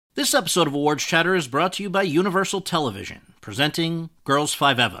This episode of Awards Chatter is brought to you by Universal Television, presenting Girls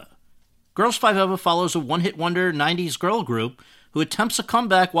 5 Eva. Girls 5 Eva follows a one-hit wonder 90s girl group who attempts a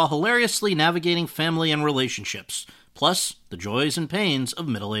comeback while hilariously navigating family and relationships, plus the joys and pains of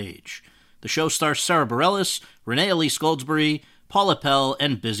middle age. The show stars Sarah Bareilles, Renee Elise Goldsberry, Paula Pell,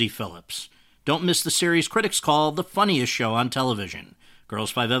 and Busy Phillips. Don't miss the series critics call the funniest show on television.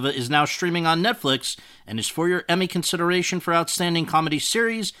 Girls 5 Eva is now streaming on Netflix and is for your Emmy consideration for Outstanding Comedy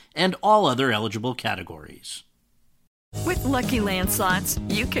Series and all other eligible categories. With Lucky Land Slots,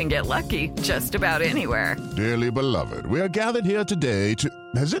 you can get lucky just about anywhere. Dearly beloved, we are gathered here today to...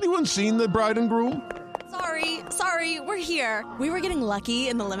 Has anyone seen the bride and groom? Sorry, we're here. We were getting lucky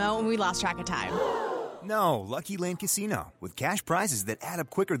in the limo and we lost track of time. No, Lucky Land Casino, with cash prizes that add up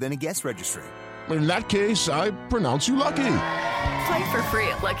quicker than a guest registry. In that case, I pronounce you lucky. Play for free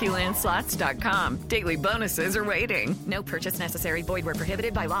at LuckyLandSlots.com. Daily bonuses are waiting. No purchase necessary. Void where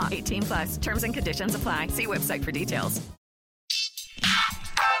prohibited by law. 18+. Terms and conditions apply. See website for details.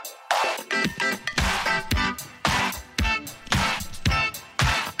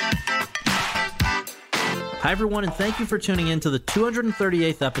 Hi, everyone, and thank you for tuning in to the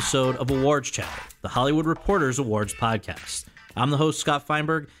 238th episode of Awards Chatter, the Hollywood Reporter's Awards podcast. I'm the host, Scott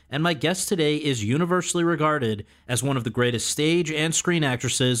Feinberg, and my guest today is universally regarded as one of the greatest stage and screen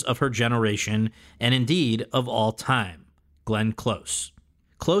actresses of her generation, and indeed of all time, Glenn Close.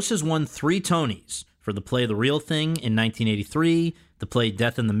 Close has won 3 Tonys for the play The Real Thing in 1983, the play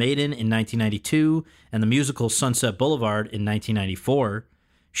Death and the Maiden in 1992, and the musical Sunset Boulevard in 1994.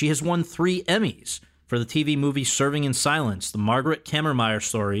 She has won 3 Emmys for the TV movie Serving in Silence, the Margaret Kammermeyer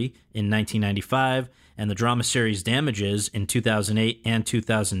story in 1995, and the drama series Damages in 2008 and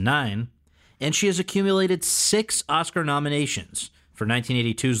 2009, and she has accumulated 6 Oscar nominations for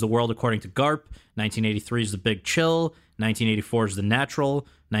 1982's The World According to Garp, 1983's The Big Chill, 1984's The Natural,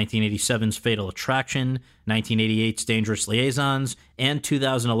 1987's Fatal Attraction, 1988's Dangerous Liaisons, and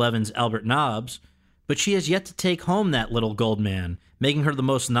 2011's Albert Nobbs, but she has yet to take home that little gold man, making her the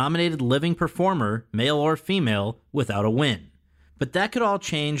most nominated living performer, male or female, without a win. But that could all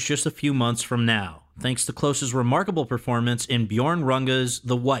change just a few months from now, thanks to Close's remarkable performance in Bjorn Runge's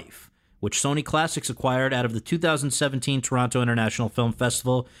The Wife, which Sony Classics acquired out of the 2017 Toronto International Film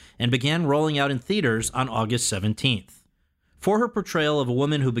Festival and began rolling out in theaters on August 17th. For her portrayal of a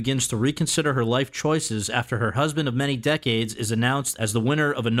woman who begins to reconsider her life choices after her husband of many decades is announced as the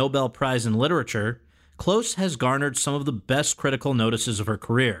winner of a Nobel Prize in Literature, Close has garnered some of the best critical notices of her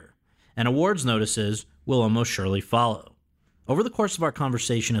career, and awards notices will almost surely follow. Over the course of our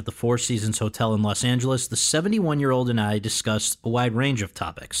conversation at the Four Seasons Hotel in Los Angeles, the 71-year-old and I discussed a wide range of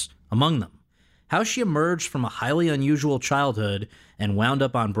topics, among them how she emerged from a highly unusual childhood and wound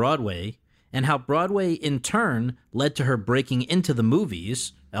up on Broadway, and how Broadway in turn led to her breaking into the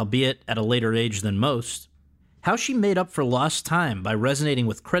movies, albeit at a later age than most, how she made up for lost time by resonating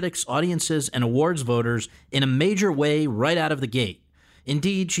with critics, audiences, and awards voters in a major way right out of the gate.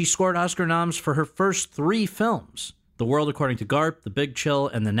 Indeed, she scored Oscar noms for her first 3 films, The World According to Garp, The Big Chill,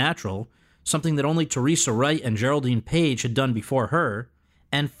 and The Natural, something that only Teresa Wright and Geraldine Page had done before her,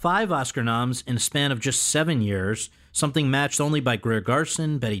 and 5 Oscar noms in a span of just 7 years, something matched only by Greer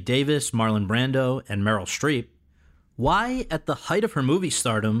Garson, Bette Davis, Marlon Brando, and Meryl Streep. Why, at the height of her movie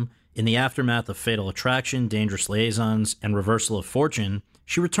stardom, in the aftermath of Fatal Attraction, Dangerous Liaisons, and Reversal of Fortune,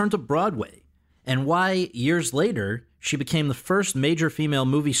 she returned to Broadway, and why, years later, she became the first major female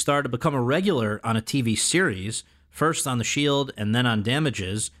movie star to become a regular on a TV series, first on The Shield and then on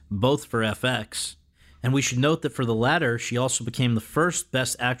Damages, both for FX. And we should note that for the latter, she also became the first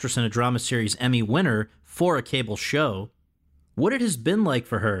Best Actress in a Drama Series Emmy winner for a cable show. What it has been like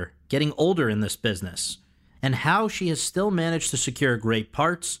for her getting older in this business, and how she has still managed to secure great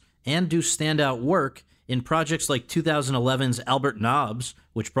parts and do standout work in projects like 2011's Albert Nobbs,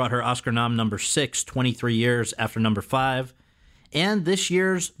 which brought her Oscar nom number 6 23 years after number 5, and this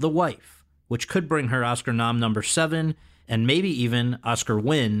year's The Wife, which could bring her Oscar nom number 7 and maybe even Oscar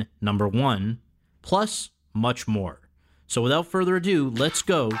win number 1, plus much more. So without further ado, let's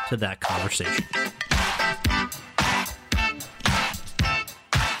go to that conversation.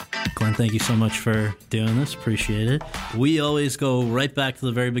 Glenn, thank you so much for doing this. Appreciate it. We always go right back to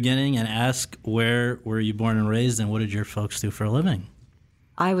the very beginning and ask, where were you born and raised, and what did your folks do for a living?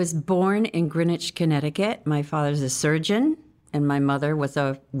 I was born in Greenwich, Connecticut. My father's a surgeon, and my mother was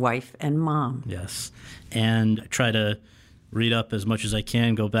a wife and mom. Yes. And I try to read up as much as I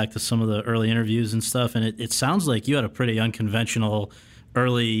can, go back to some of the early interviews and stuff, and it sounds like you had a pretty unconventional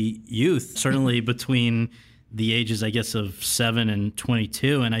early youth, certainly between the ages, I guess, of 7 and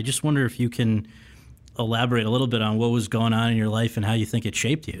 22. And I just wonder if you can elaborate a little bit on what was going on in your life and how you think it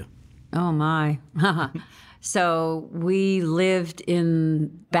shaped you. Oh, my. So we lived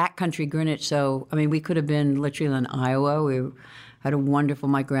in backcountry Greenwich. So, I mean, we could have been literally in Iowa. We had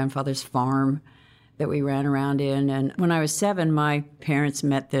my grandfather's farm that we ran around in. And when I was 7, my parents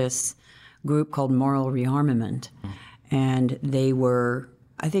met this group called Moral Rearmament. And they were,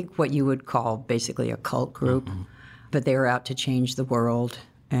 I think, what you would call basically a cult group. But they were out to change the world.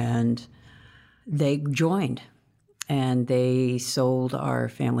 And they joined. And they sold our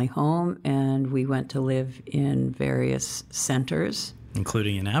family home, and we went to live in various centers.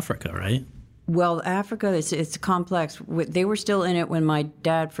 Including in Africa, right? Well, Africa, it's complex. They were still in it when my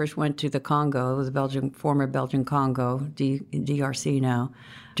dad first went to the Congo. It was former Belgian Congo, DRC now.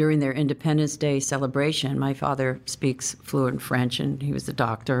 During their Independence Day celebration, my father speaks fluent French, and he was a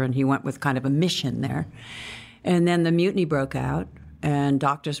doctor, and he went with kind of a mission there. And then the mutiny broke out. And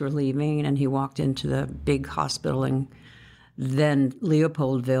doctors were leaving, and he walked into the big hospital in then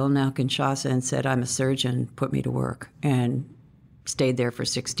Leopoldville, now Kinshasa, and said, "I'm a surgeon, put me to work," and stayed there for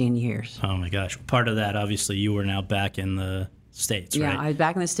 16 years. Oh, my gosh. Part of that, obviously, you were now back in the States, right? Yeah, I was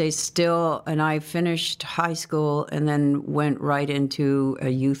back in the States still, and I finished high school and then went right into a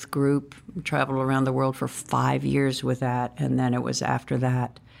youth group, traveled around the world for 5 years with that, and then it was after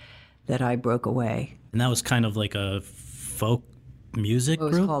that that I broke away. And that was kind of like a folk music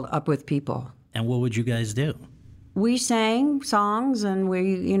group? It was called Up With People. And what would you guys do? We sang songs, and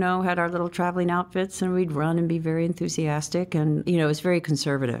we, had our little traveling outfits, and we'd run and be very enthusiastic. And, it was very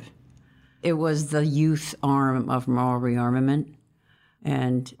conservative. It was the youth arm of Moral Rearmament.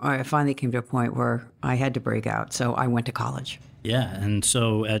 And I finally came to a point where I had to break out, so I went to college. Yeah, and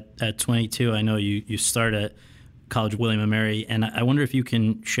so at 22, I know you start at College William & Mary, and I wonder if you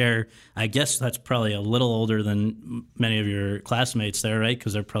can share, I guess that's probably a little older than many of your classmates there, right?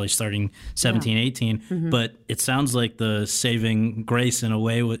 Because they're probably starting 17, 18. But it sounds like the saving grace in a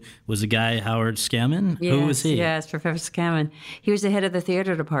way was a guy, Howard Scammon. Yes, who was he? Yes, Professor Scammon. He was the head of the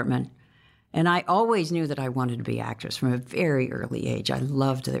theater department. And I always knew that I wanted to be an actress from a very early age. I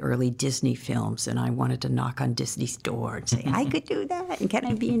loved the early Disney films, and I wanted to knock on Disney's door and say, I could do that, and can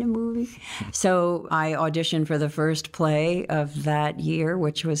I be in a movie? So I auditioned for the first play of that year,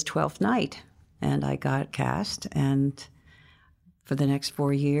 which was Twelfth Night, and I got cast, and for the next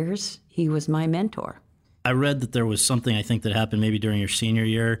 4 years, he was my mentor. I read that there was something, I think, that happened maybe during your senior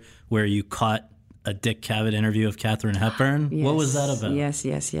year where you caught a Dick Cavett interview of Katharine Hepburn. Yes. What was that about?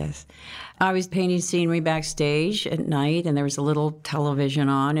 Yes. I was painting scenery backstage at night, and there was a little television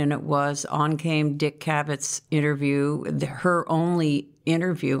on, and on came Dick Cavett's interview, her only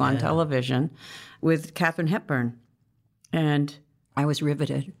interview on television with Katharine Hepburn. And I was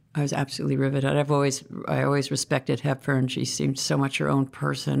riveted. I was absolutely riveted. I always respected Hepburn. She seemed so much her own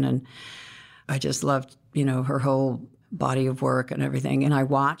person, and I just loved, her whole body of work and everything. And I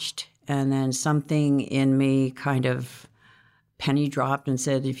watched. And then something in me kind of penny dropped and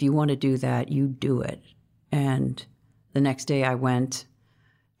said, if you want to do that, you do it. And the next day I went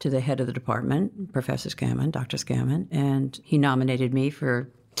to the head of the department, Professor Scammon, Dr. Scammon, and he nominated me for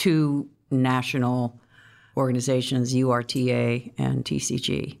 2 national organizations, URTA and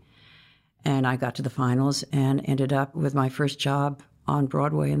TCG. And I got to the finals and ended up with my first job on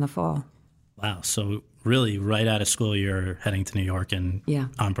Broadway in the fall. Wow. So really right out of school, you're heading to New York and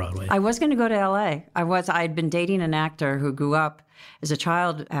on Broadway. I was going to go to L.A. I had been dating an actor who grew up as a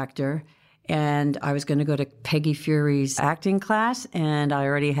child actor, and I was going to go to Peggy Furie's acting class, and I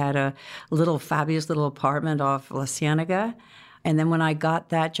already had a fabulous little apartment off La Cienega. And then when I got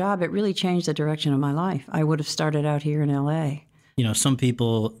that job, it really changed the direction of my life. I would have started out here in L.A. Some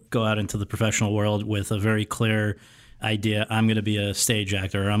people go out into the professional world with a very clear idea, I'm going to be a stage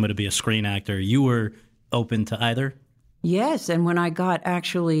actor or I'm going to be a screen actor. You were open to either? Yes, and when I got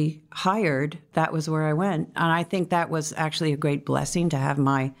actually hired, that was where I went. And I think that was actually a great blessing to have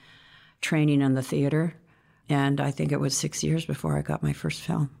my training in the theater. And I think it was 6 years before I got my first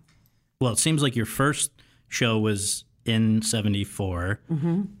film. Well, it seems like your first show was in 74.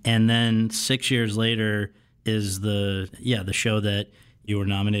 And then 6 years later is the show that you were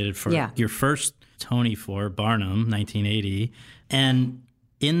nominated for your first Tony for, Barnum, 1980. And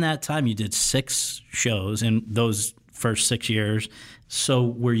in that time, you did 6 shows in those first 6 years. So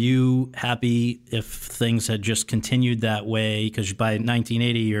were you happy if things had just continued that way? Because by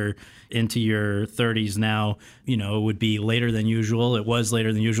 1980, you're into your 30s now. It would be later than usual. It was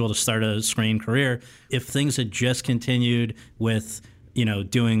later than usual to start a screen career. If things had just continued with,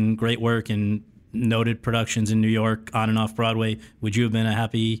 doing great work in noted productions in New York on and off Broadway, would you have been a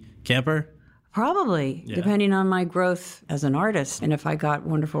happy camper? Probably, depending on my growth as an artist. And if I got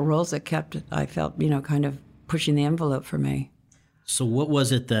wonderful roles that I felt, kind of pushing the envelope for me. So what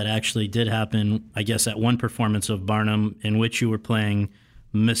was it that actually did happen, I guess, at one performance of Barnum in which you were playing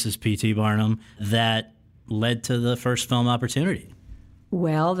Mrs. P.T. Barnum that led to the first film opportunity?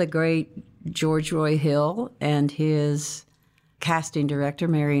 Well, the great George Roy Hill and his casting director,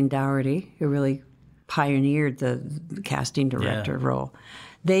 Marion Dougherty, who really pioneered the casting director role,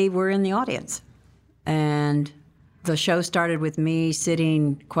 they were in the audience. And the show started with me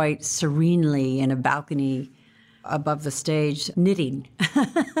sitting quite serenely in a balcony above the stage knitting.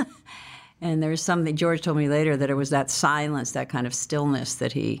 And there's something, George told me later, that it was that silence, that kind of stillness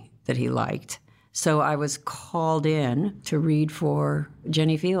that he liked. So I was called in to read for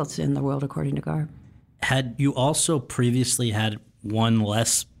Jenny Fields in The World According to Garp. Had you also previously had one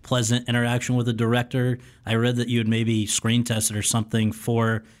less pleasant interaction with a director? I read that you had maybe screen tested or something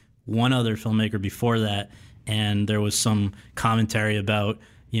for one other filmmaker before that, and there was some commentary about,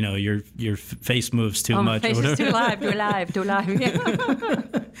 your face moves too much. My face is too live. Yeah.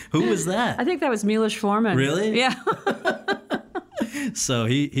 Who was that? I think that was Milos Forman. Really? Yeah. So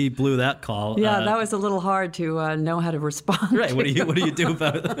he blew that call. Yeah, that was a little hard to know how to respond. Right. What do you do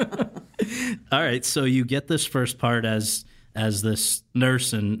about it? All right. So you get this first part as this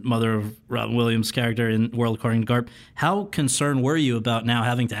nurse and mother of Robin Williams' character in World According to Garp. How concerned were you about now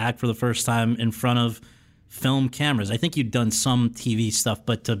having to act for the first time in front of film cameras? I think you'd done some TV stuff,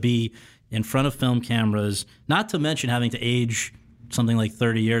 but to be in front of film cameras, not to mention having to age something like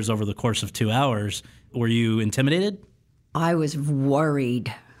 30 years over the course of 2 hours, were you intimidated? I was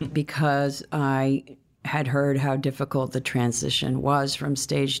worried because I had heard how difficult the transition was from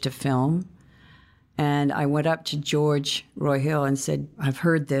stage to film. And I went up to George Roy Hill and said, I've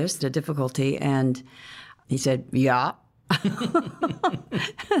heard this, the difficulty. And he said, yeah.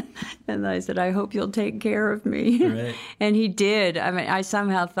 And I said, I hope you'll take care of me. Right. And he did. I mean, I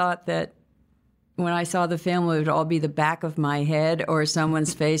somehow thought that when I saw the film, it would all be the back of my head or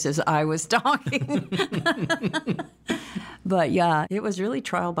someone's face as I was talking. But yeah, it was really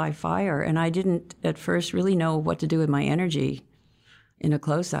trial by fire. And I didn't at first really know what to do with my energy in a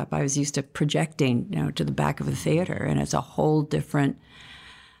close-up. I was used to projecting, to the back of a theater, and it's a whole different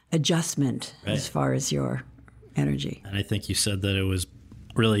adjustment as far as your energy. And I think you said that it was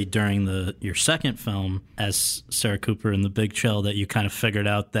really during your second film as Sarah Cooper in The Big Chill that you kind of figured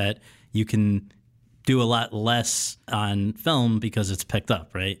out that you can do a lot less on film because it's picked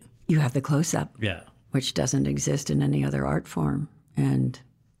up, right? You have the close-up, which doesn't exist in any other art form, and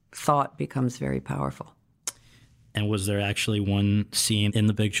thought becomes very powerful. And was there actually one scene in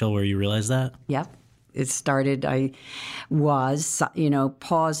The Big Chill where you realized that? Yep. It started, I was,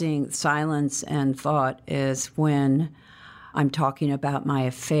 pausing, silence and thought is when I'm talking about my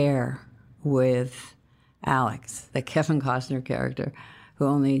affair with Alex, the Kevin Costner character, who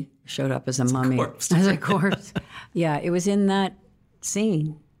only showed up as a mummy. As a corpse. Yeah, it was in that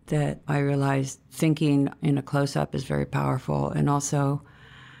scene that I realized thinking in a close-up is very powerful, and also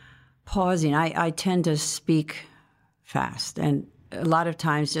pausing. I tend to speak fast, and a lot of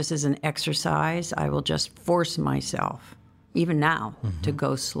times just as an exercise, I will just force myself, even now, to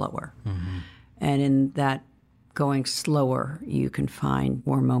go slower. Mm-hmm. And in that going slower, you can find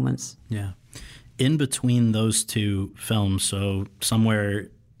more moments. Yeah. In between those two films, so somewhere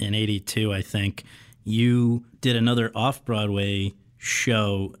in 82, I think, you did another off-Broadway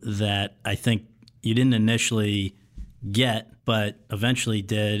show that I think you didn't initially get, but eventually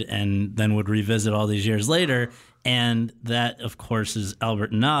did, and then would revisit all these years later. And that, of course, is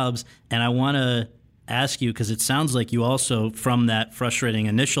Albert Nobbs. And I want to ask you, because it sounds like you also, from that frustrating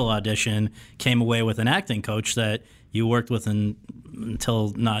initial audition, came away with an acting coach that you worked with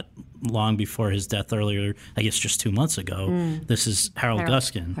until not long before his death earlier, I guess just 2 months ago. This is Harold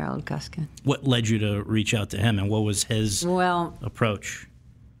Guskin. Harold Guskin. What led you to reach out to him, and what was his approach?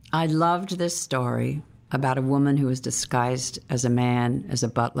 I loved this story about a woman who was disguised as a man, as a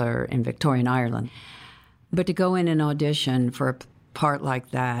butler in Victorian Ireland. But to go in and audition for a part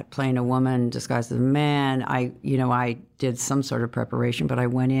like that, playing a woman disguised as a man, I did some sort of preparation, but I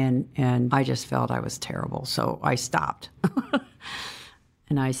went in and I just felt I was terrible. So I stopped.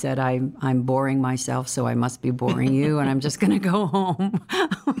 And I said, I'm boring myself, so I must be boring you, and I'm just going to go home.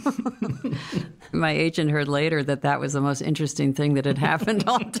 My agent heard later that was the most interesting thing that had happened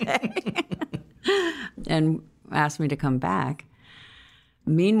all day and asked me to come back.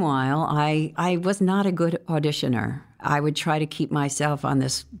 Meanwhile, I was not a good auditioner. I would try to keep myself on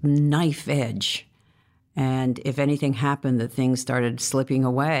this knife edge. And if anything happened that things started slipping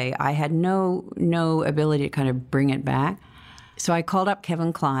away, I had no ability to kind of bring it back. So I called up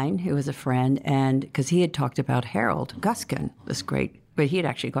Kevin Kline, who was a friend, and because he had talked about Harold Guskin, this great, but he had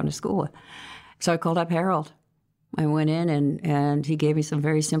actually gone to school with. So I called up Harold. I went in and he gave me some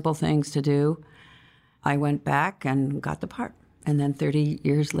very simple things to do. I went back and got the part. And then 30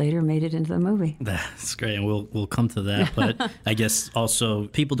 years later, made it into the movie. That's great, and we'll come to that. But I guess also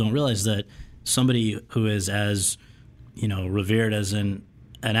people don't realize that somebody who is as, revered as an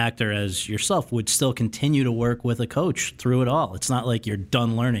actor as yourself would still continue to work with a coach through it all. It's not like you're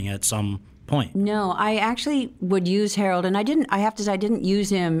done learning at some point. No, I actually would use Harold, and I have to say I didn't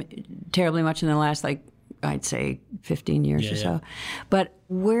use him terribly much in the last, I'd say 15 years or so. But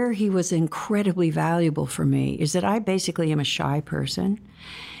where he was incredibly valuable for me is that I basically am a shy person.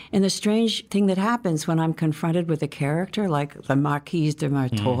 And the strange thing that happens when I'm confronted with a character like the Marquise de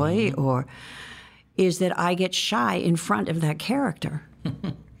Merteuil, is that I get shy in front of that character.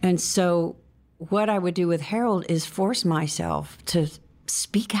 And so what I would do with Harold is force myself to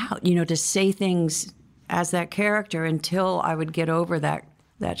speak out, to say things as that character until I would get over that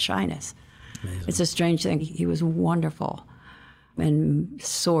shyness. Amazing. It's a strange thing. He was wonderful and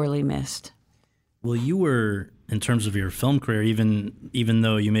sorely missed. Well, you were, in terms of your film career, even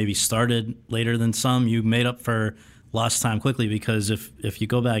though you maybe started later than some, you made up for lost time quickly, because if you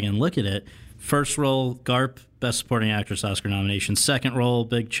go back and look at it, first role, Garp, Best Supporting Actress Oscar nomination. Second role,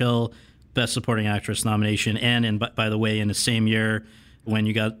 Big Chill, Best Supporting Actress nomination. And by the way, in the same year when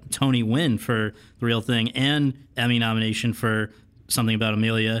you got Tony win for The Real Thing and Emmy nomination for Something About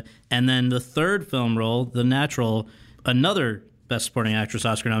Amelia. And then the third film role, The Natural, another Best Supporting Actress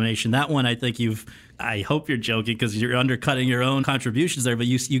Oscar nomination. That one, I think I hope you're joking because you're undercutting your own contributions there, but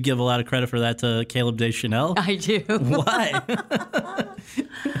you give a lot of credit for that to Caleb Deschanel. I do. Why?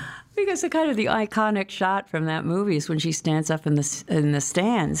 Because the iconic shot from that movie is when she stands up in the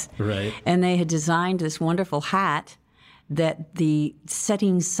stands. Right. And they had designed this wonderful hat that the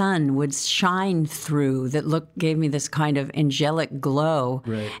setting sun would shine through that gave me this kind of angelic glow.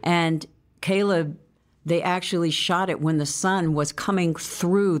 Right. And Caleb, they actually shot it when the sun was coming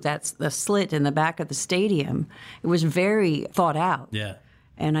through the slit in the back of the stadium. It was very thought out. Yeah.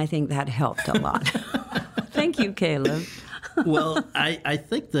 And I think that helped a lot. Thank you, Caleb. Well, I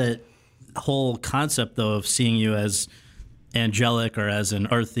think that whole concept, though, of seeing you as angelic or as an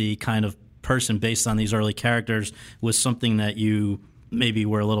earthy kind of person based on these early characters was something that you maybe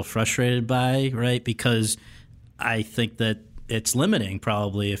were a little frustrated by, right? Because I think that it's limiting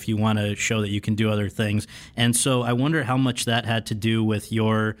probably if you want to show that you can do other things. And so I wonder how much that had to do with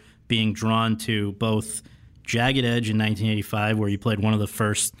your being drawn to both Jagged Edge in 1985, where you played one of the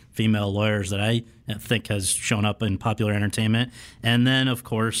first female lawyers that I think has shown up in popular entertainment. And then, of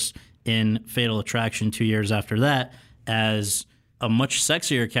course, in Fatal Attraction 2 years after that, as a much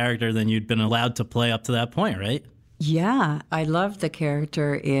sexier character than you'd been allowed to play up to that point, right? Yeah, I loved the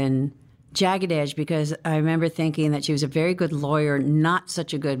character in Jagged Edge because I remember thinking that she was a very good lawyer, not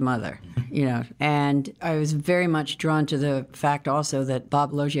such a good mother, And I was very much drawn to the fact also that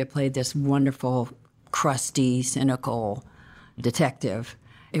Bob Loggia played this wonderful, crusty, cynical detective.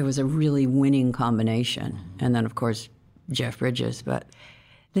 It was a really winning combination. And then, of course, Jeff Bridges. But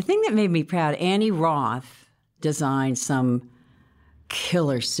the thing that made me proud, Annie Roth designed some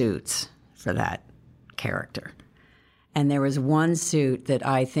killer suits for that character. And there was one suit that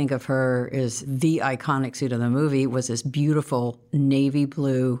I think of her as the iconic suit of the movie, was this beautiful navy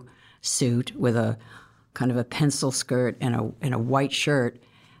blue suit with a kind of a pencil skirt and a white shirt.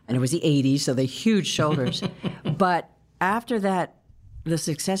 And it was the 80s, so the huge shoulders. But after that, the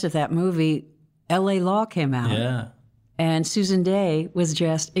success of that movie, L.A. Law came out. Yeah. And Susan Day was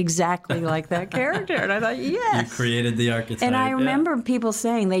just exactly like that character. And I thought, yes. You created the archetype. And I remember people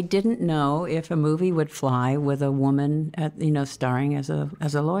saying they didn't know if a movie would fly with a woman, starring as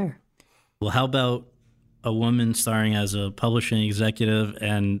a lawyer. Well, how about a woman starring as a publishing executive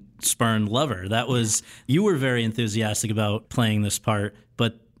and spurned lover? You were very enthusiastic about playing this part,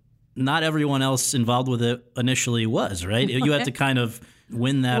 but not everyone else involved with it initially was, right? You had to kind of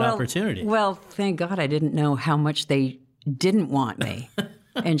win that opportunity. Well, thank God I didn't know how much they didn't want me.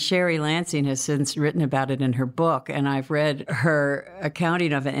 And Sherry Lansing has since written about it in her book, and I've read her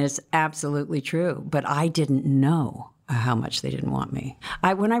accounting of it, and it's absolutely true. But I didn't know how much they didn't want me.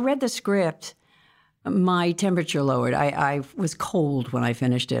 When I read the script, my temperature lowered. I was cold when I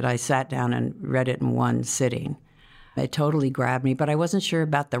finished it. I sat down and read it in one sitting. It totally grabbed me, but I wasn't sure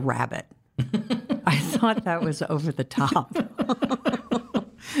about the rabbit. I thought that was over the top.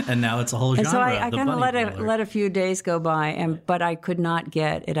 And now it's a whole genre. And so I the kind of bunny let a few days go by, but I could not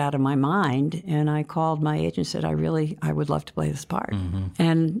get it out of my mind. And I called my agent and said, I would love to play this part.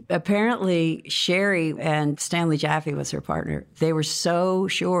 And apparently Sherry and Stanley Jaffe was her partner. They were so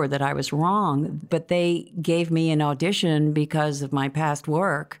sure that I was wrong, but they gave me an audition because of my past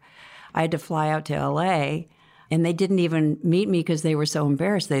work. I had to fly out to L.A., and they didn't even meet me because they were so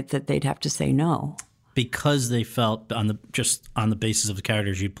embarrassed that they'd have to say no. Because they felt on the basis of the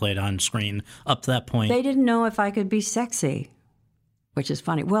characters you'd played on screen up to that point. They didn't know if I could be sexy, which is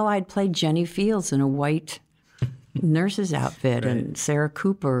funny. Well, I'd played Jenny Fields in a white nurse's outfit, right. And Sarah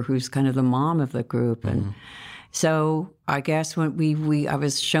Cooper, who's kind of the mom of the group. And so I guess when I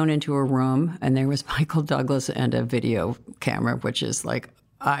was shown into a room, and there was Michael Douglas and a video camera, which is like,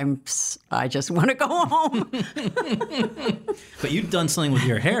 I just want to go home. But you'd done something with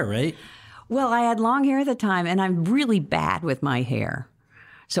your hair, right? Well, I had long hair at the time, and I'm really bad with my hair.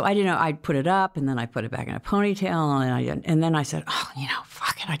 So I didn't know. I'd put it up, and then I put it back in a ponytail, and then I said,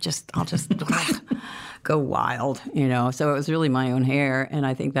 fuck it, I'll just go wild, So it was really my own hair, and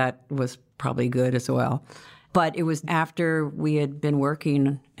I think that was probably good as well. But it was after we had been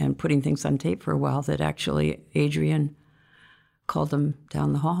working and putting things on tape for a while that actually Adrian called them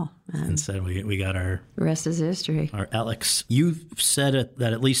down the hall and said, we got our... The rest is history. Our Alex. You said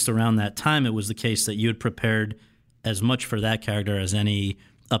that at least around that time, it was the case that you had prepared as much for that character as any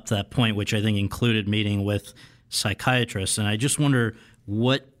up to that point, which I think included meeting with psychiatrists. And I just wonder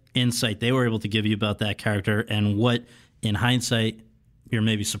what insight they were able to give you about that character and what, in hindsight, you're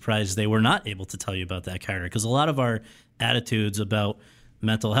maybe surprised they were not able to tell you about that character. Because a lot of our attitudes about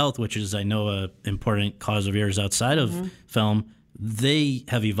mental health, which is, I know, an important cause of yours outside of film, they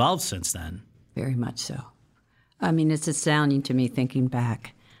have evolved since then. Very much so. I mean, it's astounding to me thinking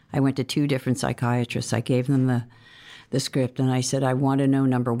back. I went to 2 different psychiatrists. I gave them the script, and I said, I want to know,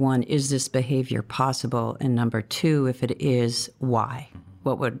 number 1, is this behavior possible? And number 2, if it is, why?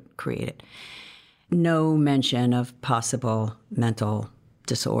 What would create it? No mention of possible mental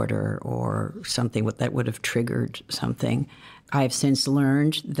disorder or something that would have triggered something. I have since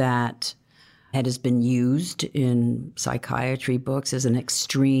learned that it has been used in psychiatry books as an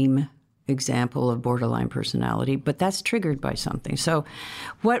extreme example of borderline personality, but that's triggered by something. So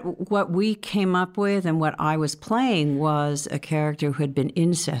what we came up with and what I was playing was a character who had been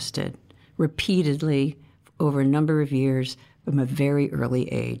incested repeatedly over a number of years from a very early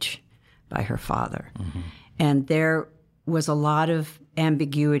age by her father. And there was a lot of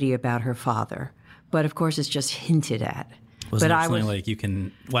ambiguity about her father, but of course it's just hinted at. Wasn't it something like,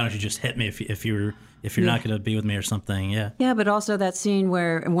 why don't you just hit me if you're not going to be with me or something? Yeah. Yeah, but also that scene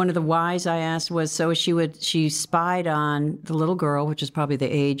where one of the whys I asked was, so she spied on the little girl, which is probably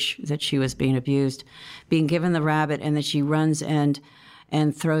the age that she was being abused, being given the rabbit, and then she runs and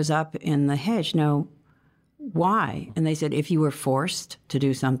throws up in the hedge. No, why? And they said, if you were forced to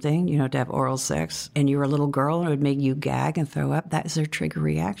do something, to have oral sex, and you were a little girl and it would make you gag and throw up, that is their trigger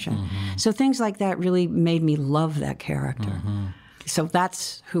reaction. So things like that really made me love that character. So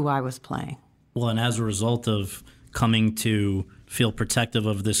that's who I was playing. Well, and as a result of coming to feel protective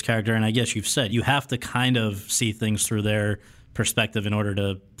of this character, and I guess you've said you have to kind of see things through their perspective in order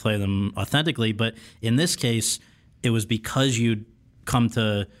to play them authentically, but in this case, it was because you'd come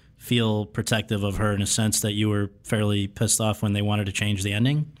to feel protective of her in a sense that you were fairly pissed off when they wanted to change the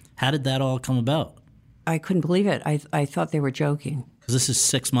ending. How did that all come about? I couldn't believe it. I thought they were joking. Because this is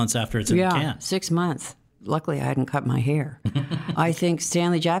 6 months after it's in the can. 6 months. Luckily, I hadn't cut my hair. I think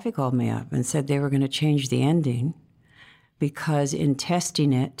Stanley Jaffe called me up and said they were going to change the ending because in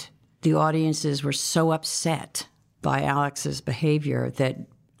testing it, the audiences were so upset by Alex's behavior that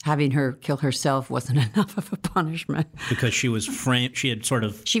having her kill herself wasn't enough of a punishment. Because she was framed, she had sort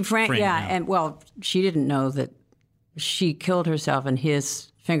of framed. Yeah, and well, she didn't know that she killed herself and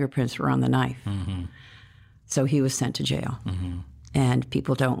his fingerprints were on the knife. So he was sent to jail. And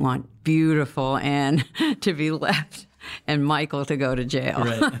people don't want beautiful Anne to be left and Michael to go to jail.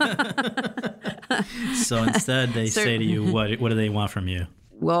 Right. So instead they say to you, what do they want from you?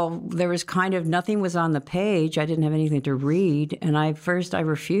 Well, there was kind of nothing was on the page. I didn't have anything to read. And I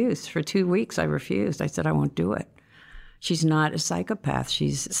refused. For 2 weeks, I refused. I said, I won't do it. She's not a psychopath.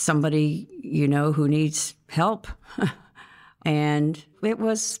 She's somebody, who needs help. And it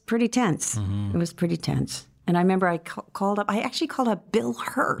was pretty tense. It was pretty tense. And I remember I actually called up Bill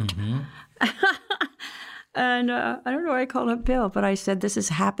Hurt. And I don't know why I called up Bill, but I said, this is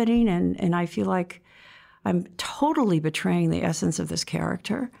happening, and I feel like I'm totally betraying the essence of this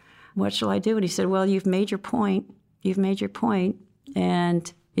character. What shall I do? And he said, well, you've made your point. You've made your point.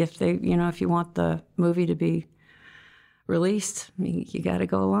 And if they, if you want the movie to be released. You got to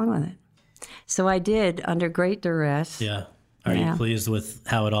go along with it. So I did, under great duress. Yeah. Are you pleased with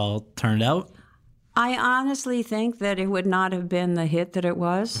how it all turned out? I honestly think that it would not have been the hit that it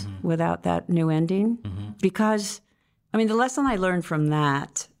was without that new ending. Because, I mean, the lesson I learned from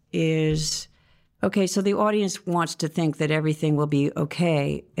that is, okay, so the audience wants to think that everything will be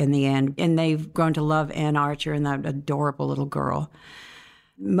okay in the end. And they've grown to love Anne Archer and that adorable little girl.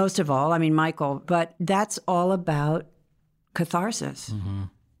 Most of all, I mean, Michael. But that's all about catharsis.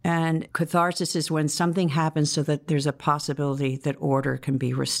 And catharsis is when something happens so that there's a possibility that order can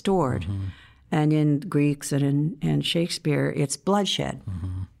be restored. And in Greeks and in Shakespeare, it's bloodshed.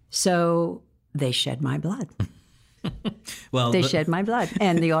 So they shed my blood. Well, they shed my blood,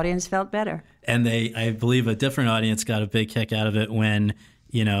 and the audience felt better. And I believe a different audience got a big kick out of it when,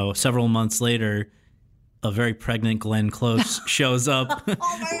 several months later, a very pregnant Glenn Close shows up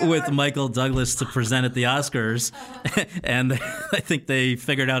with Michael Douglas to present at the Oscars. And I think they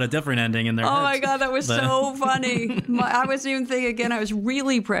figured out a different ending in their heads. Oh, my God, that was so funny. I was even thinking, again, I was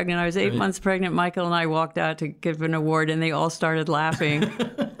really pregnant. I was 8 months pregnant. Michael and I walked out to give an award, and they all started laughing.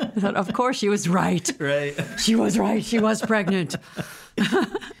 I thought, of course, she was right. Right. She was right. She was pregnant.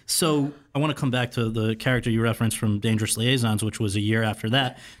 So I want to come back to the character you referenced from Dangerous Liaisons, which was a year after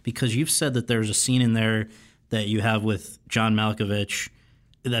that, because you've said that there's a scene in there that you have with John Malkovich.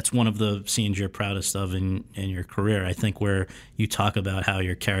 That's one of the scenes you're proudest of in your career, I think, where you talk about how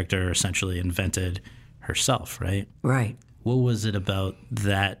your character essentially invented herself, right? Right. What was it about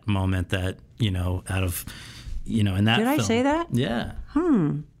that moment that, in that film? Did I say that? Yeah.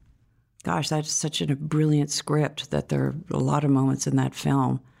 Gosh, that's such a brilliant script that there are a lot of moments in that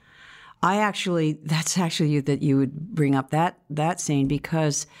film. That's actually that you would bring up that scene,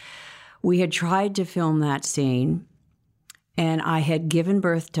 because we had tried to film that scene, and I had given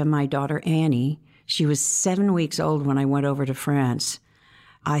birth to my daughter Annie. She was 7 weeks old when I went over to France.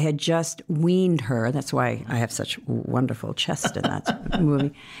 I had just weaned her. That's why I have such wonderful chest in that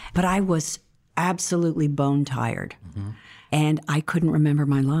movie. But I was absolutely bone tired. And I couldn't remember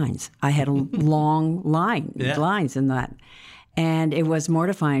my lines. I had a long lines in that. And it was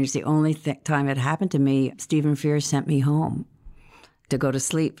mortifying. It's the only time it happened to me. Stephen Frears sent me home to go to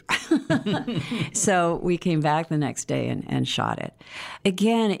sleep. So we came back the next day and shot it.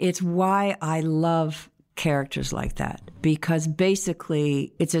 Again, it's why I love characters like that, because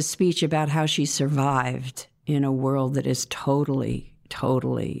basically it's a speech about how she survived in a world that is totally,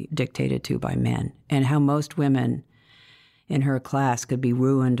 totally dictated to by men, and how most women in her class could be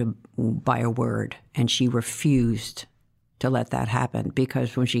ruined by a word, and she refused to let that happen,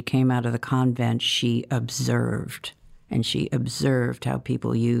 because when she came out of the convent, she observed how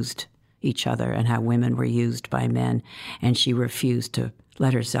people used each other and how women were used by men, and she refused to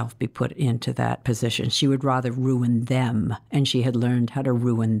let herself be put into that position. She would rather ruin them, and she had learned how to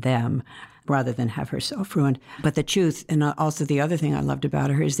ruin them rather than have herself ruined. But the truth, and also the other thing I loved about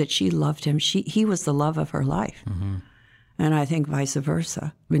her, is that she loved him. He was the love of her life. And I think vice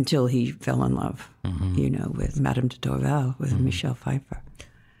versa, until he fell in love, with Madame de Dorval, with Michelle Pfeiffer.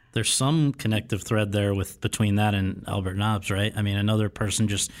 There's some connective thread there between that and Albert Nobbs, right? I mean, another person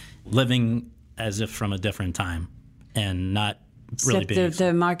just living as if from a different time and not really being...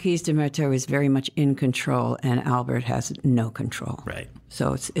 The Marquise de Merteuil is very much in control, and Albert has no control. Right.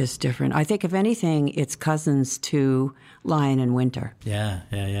 So it's different. I think, if anything, it's cousins to Lion and Winter.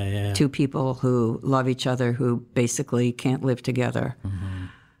 Yeah. Two people who love each other, who basically can't live together.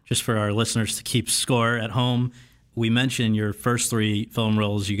 Just for our listeners to keep score at home, we mentioned your first 3 film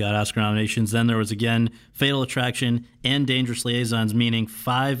roles, you got Oscar nominations. Then there was, again, Fatal Attraction and Dangerous Liaisons, meaning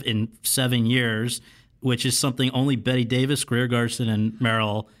 5 in 7 years, which is something only Bette Davis, Greer Garson, and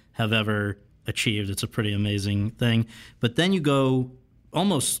Meryl have ever achieved. It's a pretty amazing thing. But then you go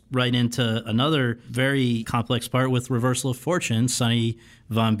almost right into another very complex part with Reversal of Fortune, Sunny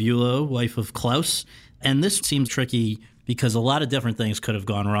von Bülow, wife of Klaus. And this seems tricky because a lot of different things could have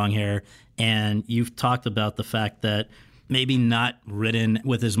gone wrong here. And you've talked about the fact that maybe not written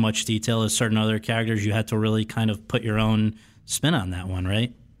with as much detail as certain other characters. You had to really kind of put your own spin on that one,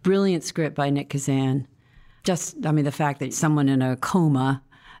 right? Brilliant script by Nick Kazan. The fact that someone in a coma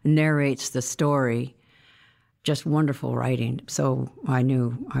narrates the story, just wonderful writing. So I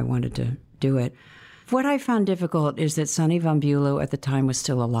knew I wanted to do it. What I found difficult is that Sunny von Bülow at the time was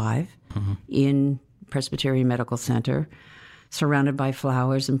still alive in Presbyterian Medical Center, surrounded by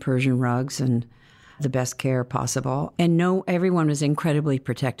flowers and Persian rugs and the best care possible. And everyone was incredibly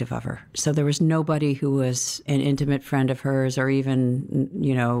protective of her. So there was nobody who was an intimate friend of hers or even,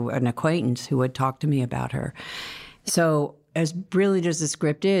 an acquaintance who would talk to me about her. So as brilliant as the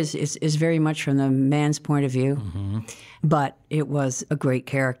script is very much from the man's point of view. But it was a great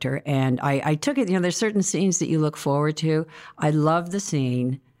character. And I took it, there's certain scenes that you look forward to. I love the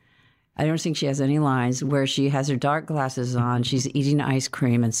scene. I don't think she has any lines where she has her dark glasses on. She's eating ice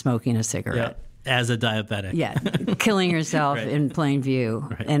cream and smoking a cigarette. Yeah, as a diabetic. Yeah, killing herself in plain view.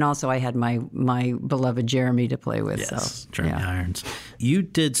 Right. And also I had my beloved Jeremy to play with. Yes, Jeremy Irons. You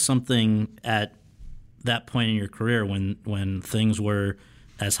did something at that point in your career when things were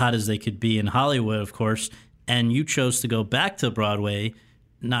as hot as they could be in Hollywood, of course, and you chose to go back to Broadway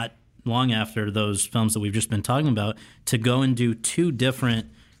not long after those films that we've just been talking about to go and do 2 different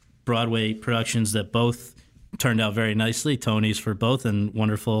Broadway productions that both turned out very nicely, Tonys for both, and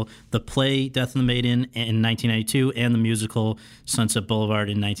wonderful. The play Death of the Maiden in 1992 and the musical Sunset Boulevard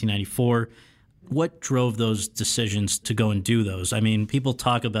in 1994. What drove those decisions to go and do those? I mean, people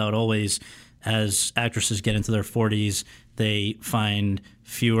talk about always as actresses get into their 40s, they find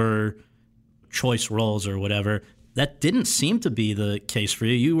fewer choice roles or whatever. That didn't seem to be the case for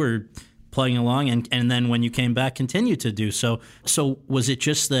you. You were plugging along, and then when you came back, continued to do so. So was it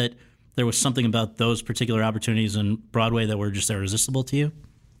just that there was something about those particular opportunities in Broadway that were just irresistible to you?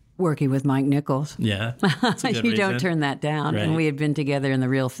 Working with Mike Nichols. Yeah. You don't turn that down. Right. And we had been together in The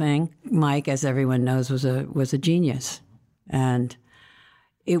Real Thing. Mike, as everyone knows, was a genius. And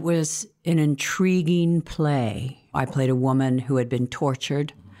it was an intriguing play. I played a woman who had been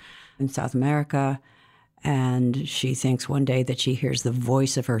tortured in South America, and she thinks one day that she hears the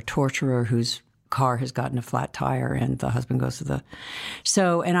voice of her torturer whose car has gotten a flat tire, and the husband goes to the...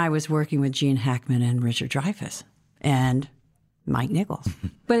 and I was working with Gene Hackman and Richard Dreyfuss and Mike Nichols.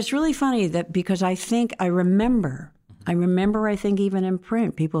 But it's really funny that because I remember, I think even in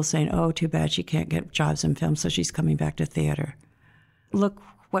print, people saying, oh, too bad she can't get jobs in film, so she's coming back to theater. Look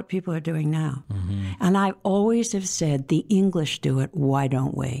what people are doing now. And I always have said, the English do it, why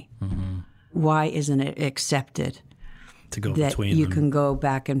don't we? Why isn't it accepted to go that between you them? Can go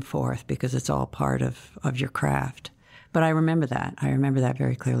back and forth because it's all part of your craft? But I remember that. I remember that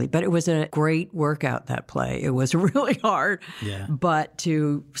very clearly. But it was a great workout, that play. It was really hard. Yeah. But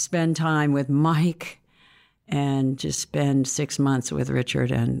to spend time with Mike and just spend 6 months with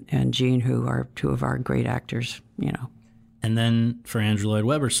Richard and Gene, who are 2 of our great actors, And then for Andrew Lloyd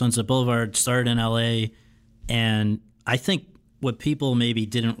Webber, Sunset Boulevard started in L.A., and I think what people maybe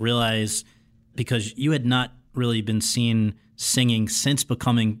didn't realize, because you had not really been seen singing since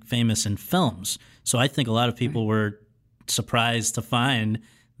becoming famous in films. So I think a lot of people were surprised to find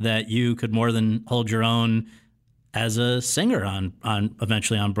that you could more than hold your own as a singer on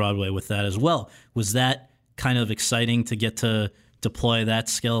eventually on Broadway with that as well. Was that kind of exciting to get to deploy that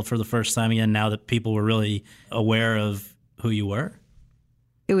skill for the first time again, now that people were really aware of who you were?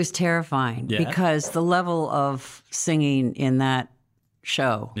 It was terrifying because the level of singing in that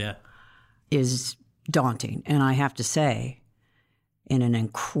show is daunting. And I have to say, in an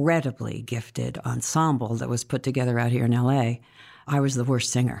incredibly gifted ensemble that was put together out here in L.A., I was the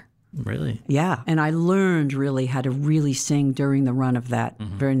worst singer. Really? Yeah. And I learned really how to really sing during the run of that,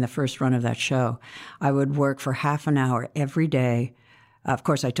 during the first run of that show. I would work for half an hour every day. Of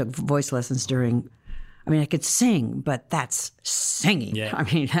course, I took voice lessons I could sing, but that's singing. Yeah.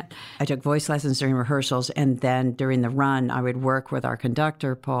 I took voice lessons during rehearsals, and then during the run, I would work with our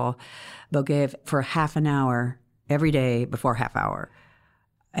conductor, Paul Bogev, for half an hour every day before half hour.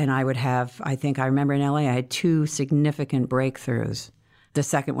 And I would have, I remember in LA, I had 2 significant breakthroughs. The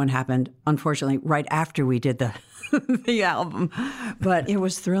second one happened, unfortunately, right after we did the album. But it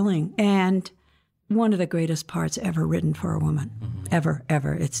was thrilling. And one of the greatest parts ever written for a woman. Ever.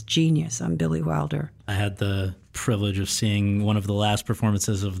 It's genius. I'm Billy Wilder. I had the privilege of seeing one of the last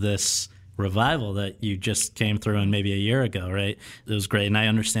performances of this revival that you just came through in maybe a year ago, right? It was great. And I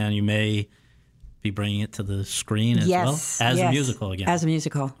understand you may be bringing it to the screen as well? As a musical again? As a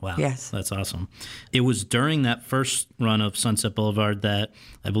musical, wow. Yes. That's awesome. It was during that first run of Sunset Boulevard that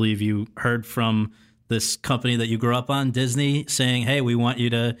I believe you heard from this company that you grew up on, Disney, saying, hey, we want you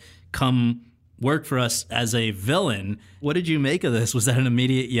to come work for us as a villain. What did you make of this? Was that an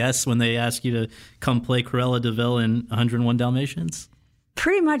immediate yes when they asked you to come play Cruella de Vil in 101 Dalmatians?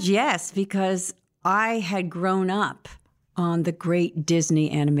 Pretty much yes, because I had grown up on the great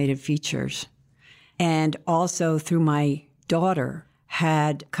Disney animated features, and also through my daughter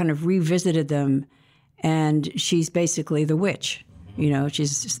had kind of revisited them, and she's basically the witch. You know,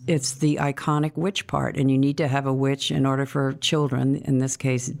 it's the iconic witch part, and you need to have a witch in order for children, in this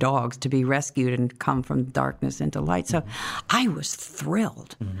case dogs, to be rescued and come from darkness into light. So I was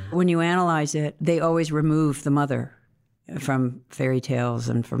thrilled. Mm-hmm. When you analyze it, they always remove the mother from fairy tales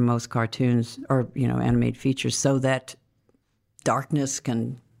and from most cartoons or, you know, animated features so that darkness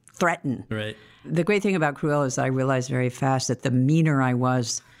can threaten. Right. The great thing about Cruella is I realized very fast that the meaner I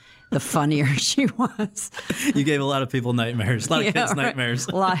was, the funnier she was. You gave a lot of people nightmares, a lot of kids right. nightmares.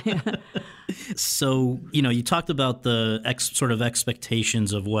 So, you talked about the sort of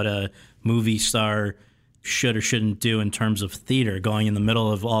expectations of what a movie star should or shouldn't do in terms of theater, going in the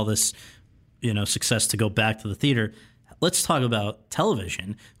middle of all this, success to go back to the theater. Let's talk about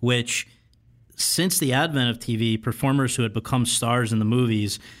television, which since the advent of TV, performers who had become stars in the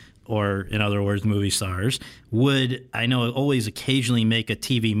movies, or in other words, movie stars, would, I know, always occasionally make a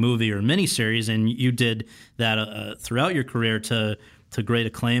TV movie or miniseries, and you did that throughout your career to great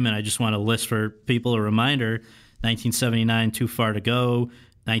acclaim. And I just want to list for people a reminder: 1979, Too Far to Go;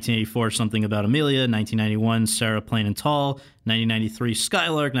 1984, Something About Amelia; 1991, Sarah Plain and Tall; 1993,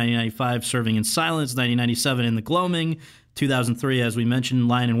 Skylark; 1995, Serving in Silence; 1997, In the Gloaming; 2003, as we mentioned,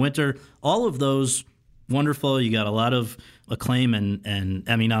 Lion in Winter. All of those wonderful. You got a lot of acclaim and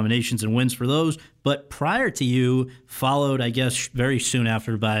Emmy nominations and wins for those. But prior to you, followed, I guess, very soon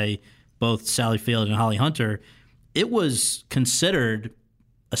after by both Sally Field and Holly Hunter, it was considered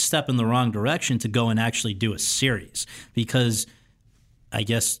a step in the wrong direction to go and actually do a series, because I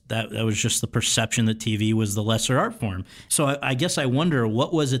guess that was just the perception that TV was the lesser art form. So I guess I wonder,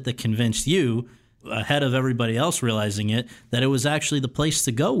 what was it that convinced you, ahead of everybody else realizing it, that it was actually the place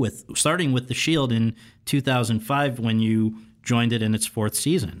to go with, starting with The Shield in 2005 when you joined it in its 4th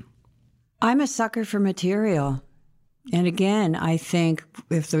season? I'm a sucker for material. And again, I think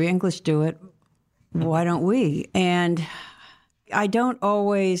if the English do it, why don't we? And I don't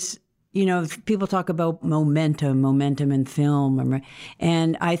always, people talk about momentum in film.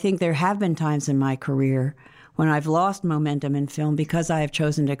 And I think there have been times in my career when I've lost momentum in film because I have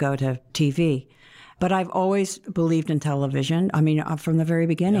chosen to go to TV. But I've always believed in television, from the very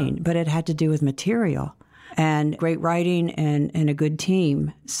beginning. Yeah. But it had to do with material and great writing and a good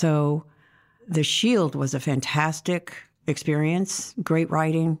team. So The Shield was a fantastic experience, great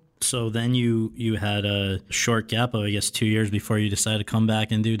writing. So then you had a short gap of, I guess, 2 years before you decided to come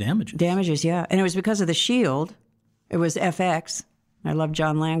back and do Damages. Damages, yeah. And it was because of The Shield. It was FX. I love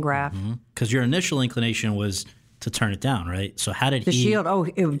John Landgraf. Because your initial inclination was to turn it down, right? So how did The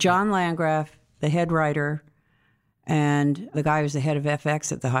Shield, John Landgraf, the head writer, and the guy who was the head of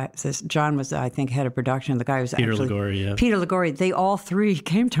FX at the John was, I think, head of production. The guy was Peter Liguori, yeah. Peter Liguori. They all three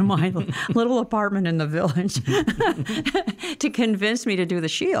came to my little apartment in the Village to convince me to do The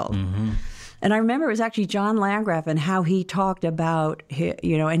Shield. Mm-hmm. And I remember it was actually John Landgraf and how he talked about,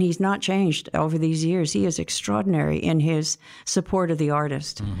 and he's not changed over these years. He is extraordinary in his support of the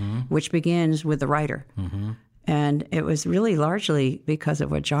artist, which begins with the writer. Mm-hmm. And it was really largely because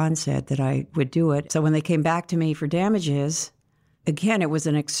of what John said that I would do it. So when they came back to me for Damages, again, it was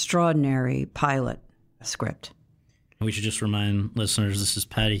an extraordinary pilot script. We should just remind listeners, this is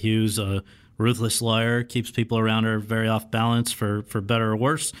Patty Hughes, a ruthless lawyer, keeps people around her very off balance for better or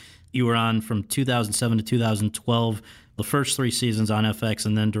worse. You were on from 2007 to 2012, the first 3 seasons on FX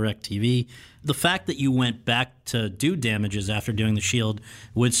and then DirecTV. The fact that you went back to do Damages after doing The Shield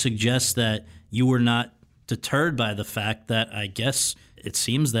would suggest that you were not deterred by the fact that, I guess it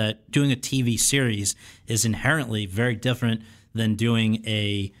seems that doing a TV series is inherently very different than doing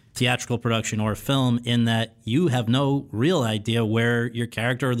a theatrical production or a film, in that you have no real idea where your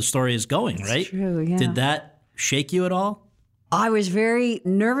character or the story is going, right? That's true, yeah. Did that shake you at all? I was very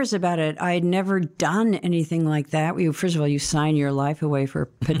nervous about it. I had never done anything like that. First of all, you sign your life away for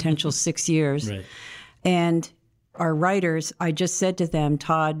potential 6 years. Right. And our writers, I just said to them,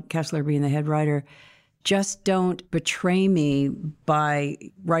 Todd Kessler being the head writer, just don't betray me by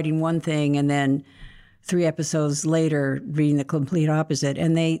writing one thing and then 3 episodes later reading the complete opposite.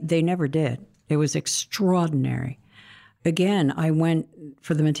 And they never did. It was extraordinary. Again, I went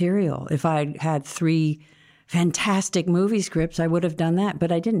for the material. If I had 3 fantastic movie scripts, I would have done that,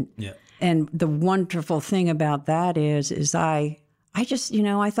 but I didn't. Yeah. And the wonderful thing about that is I just,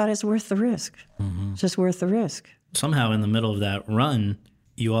 I thought it's worth the risk. Mm-hmm. It's just worth the risk. Somehow in the middle of that run,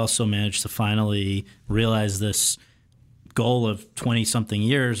 you also managed to finally realize this goal of 20-something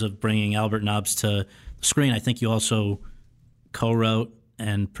years of bringing Albert Nobbs to the screen. I think you also co-wrote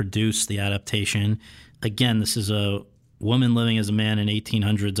and produced the adaptation. Again, this is a woman living as a man in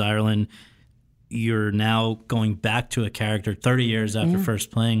 1800s Ireland. You're now going back to a character 30 years after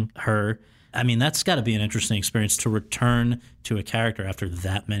first playing her. I mean, that's got to be an interesting experience to return to a character after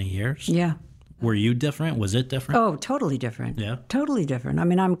that many years. Yeah. Were you different? Was it different? Oh, totally different. Yeah. Totally different. I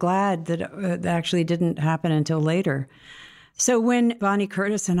mean, I'm glad that it actually didn't happen until later. So when Bonnie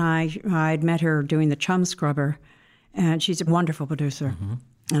Curtis and I'd met her doing The Chum Scrubber, and she's a wonderful producer.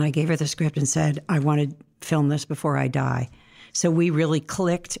 Mm-hmm. And I gave her the script and said, I want to film this before I die. So we really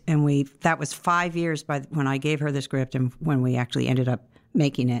clicked, and that was 5 years when I gave her the script and when we actually ended up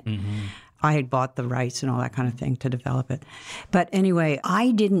making it. I had bought the rights and all that kind of thing to develop it. But anyway,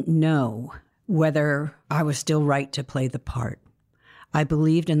 I didn't know whether I was still right to play the part. I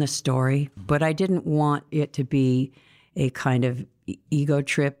believed in the story, but I didn't want it to be a kind of ego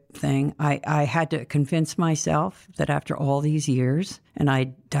trip thing. I had to convince myself that after all these years, and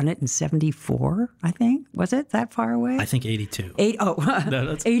I'd done it in 74, I think. Was it that far away? I think 82.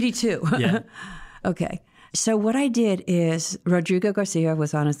 82. Yeah. Okay. So what I did is Rodrigo Garcia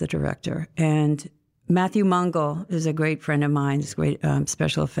was on as the director, and Matthew Mungle is a great friend of mine, he's a great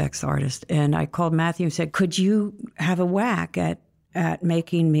special effects artist. And I called Matthew and said, could you have a whack at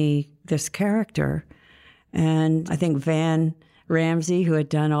making me this character? And I think Van Ramsey, who had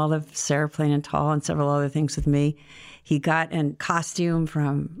done all of Sarah Plain and Tall and several other things with me, he got a costume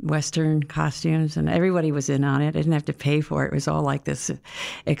from Western Costumes, and everybody was in on it. I didn't have to pay for it. It was all like this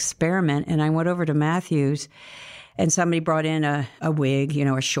experiment. And I went over to Matthew's, and somebody brought in a wig,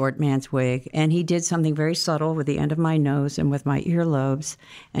 a short man's wig, and he did something very subtle with the end of my nose and with my earlobes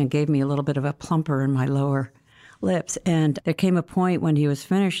and gave me a little bit of a plumper in my lower lips. And there came a point when he was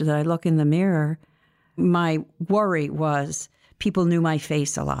finished that I look in the mirror. My worry was people knew my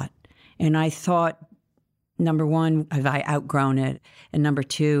face a lot. And I thought, number one, have I outgrown it? And number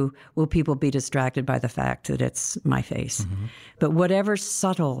two, will people be distracted by the fact that it's my face? But whatever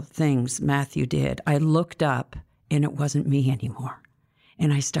subtle things Matthew did, I looked up and it wasn't me anymore.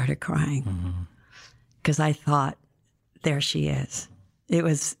 And I started crying because I thought, there she is. It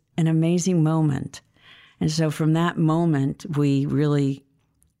was an amazing moment. And so from that moment, we really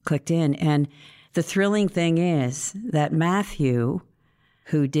clicked in. And the thrilling thing is that Matthew,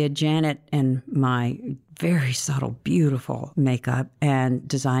 who did Janet and my very subtle, beautiful makeup and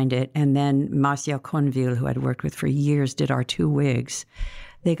designed it, and then Martial Conville, who I'd worked with for years, did our 2 wigs.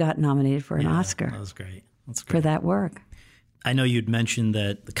 They got nominated for an Oscar. That was great. That's great. For that work. I know you'd mentioned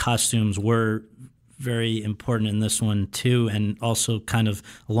that the costumes were very important in this one too, and also kind of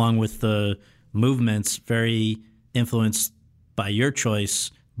along with the movements, very influenced by your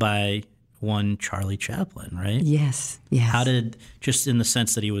choice by one Charlie Chaplin, right? Yes. How did, just in the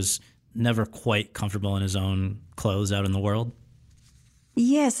sense that he was never quite comfortable in his own clothes out in the world?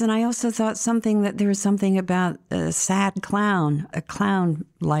 Yes, and I also thought there was something about a sad clown, a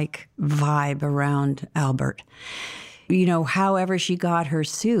clown-like vibe around Albert. However she got her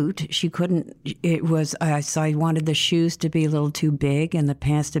suit, she couldn't, so I wanted the shoes to be a little too big and the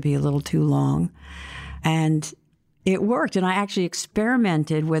pants to be a little too long. And it worked. And I actually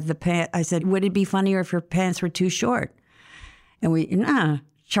experimented with the pants. I said, would it be funnier if her pants were too short? And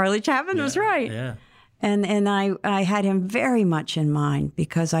Charlie Chaplin was right. Yeah. And I had him very much in mind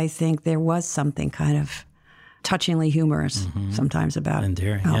because I think there was something kind of touchingly humorous sometimes about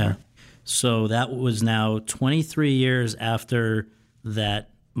endearing, Albert. Yeah. So that was now 23 years after that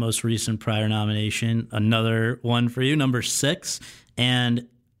most recent prior nomination. Another one for you, number 6. And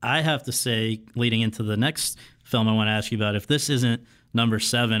I have to say, leading into the next film I want to ask you about, if this isn't number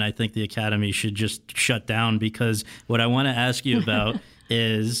 7, I think the Academy should just shut down, because what I want to ask you about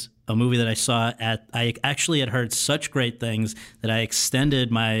is a movie that I saw I actually had heard such great things that I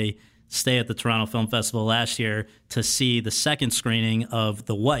extended my stay at the Toronto Film Festival last year to see the second screening of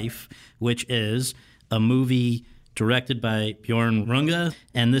The Wife, which is a movie directed by Bjorn Runge,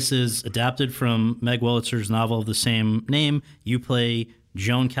 and this is adapted from Meg Wolitzer's novel of the same name. You play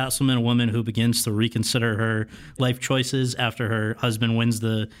Joan Castleman, a woman who begins to reconsider her life choices after her husband wins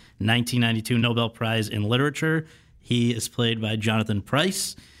the 1992 Nobel Prize in Literature. He is played by Jonathan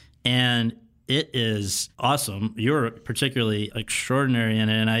Pryce, and it is awesome. You're particularly extraordinary in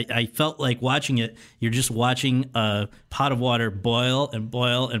it, and I felt like watching it, you're just watching a pot of water boil and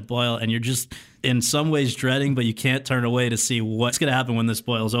boil and boil, and you're just in some ways dreading, but you can't turn away to see what's going to happen when this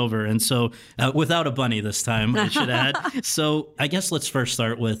boils over. And so, without a bunny this time, I should add. So I guess let's first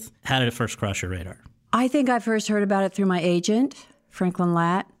start with, how did it first cross your radar? I think I first heard about it through my agent, Franklin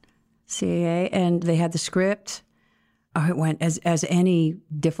Latt, CAA, and they had the script. It went, as any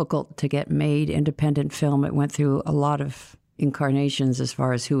difficult to get made independent film, it went through a lot of incarnations as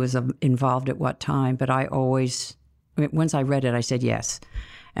far as who was involved at what time. But once I read it, I said yes.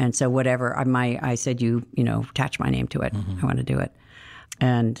 And so whatever, I said, attach my name to it. I want to do it.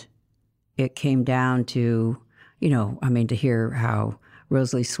 And it came down to, to hear how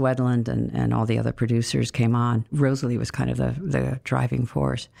Rosalie Swedlund and all the other producers came on. Rosalie was kind of the driving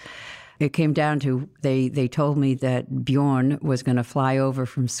force. It came down to, they told me that Bjorn was going to fly over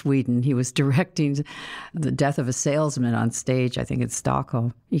from Sweden. He was directing The Death of a Salesman on stage, I think in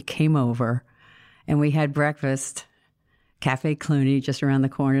Stockholm. He came over, and we had breakfast, Cafe Clooney, just around the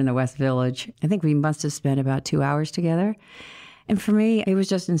corner in the West Village. I think we must have spent about 2 hours together. And for me, it was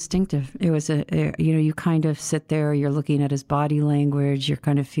just instinctive. It was you kind of sit there, you're looking at his body language, you're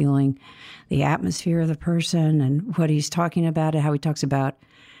kind of feeling the atmosphere of the person and what he's talking about and how he talks about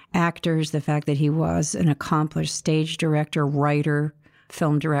actors, the fact that he was an accomplished stage director, writer,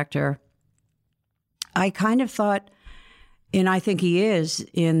 film director. I kind of thought, and I think he is,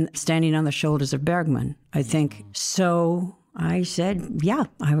 in Standing on the Shoulders of Bergman. I think so. I said, yeah,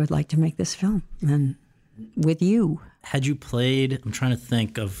 I would like to make this film, and with you. Had you played, I'm trying to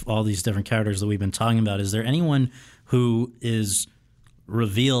think of all these different characters that we've been talking about. Is there anyone who is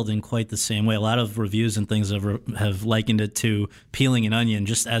revealed in quite the same way? A lot of reviews and things have likened it to peeling an onion,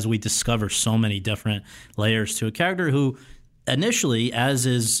 just as we discover so many different layers to a character who initially, as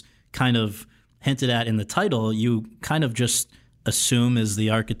is kind of hinted at in the title, you kind of just assume is the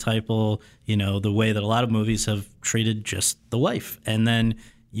archetypal, the way that a lot of movies have treated just the wife. And then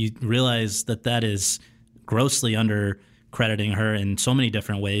you realize that is grossly under-crediting her in so many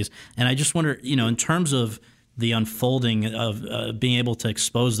different ways. And I just wonder, in terms of the unfolding of being able to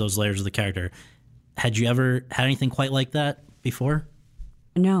expose those layers of the character, had you ever had anything quite like that before?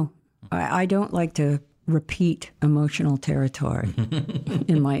 No. I don't like to repeat emotional territory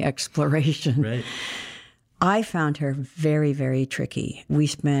in my exploration. Right. I found her very, very tricky. We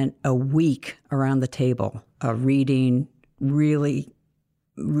spent a week around the table reading, really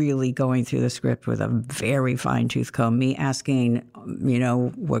going through the script with a very fine-tooth comb, me asking,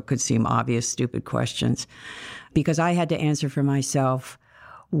 what could seem obvious, stupid questions, because I had to answer for myself,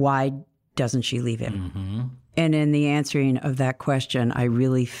 why doesn't she leave him? Mm-hmm. And in the answering of that question, I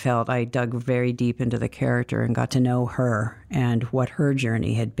really felt I dug very deep into the character and got to know her and what her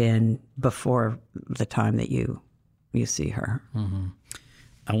journey had been before the time that you see her. Mm-hmm.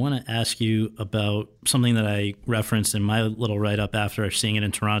 I want to ask you about something that I referenced in my little write-up after seeing it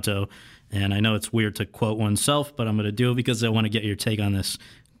in Toronto. And I know it's weird to quote oneself, but I'm going to do it because I want to get your take on this.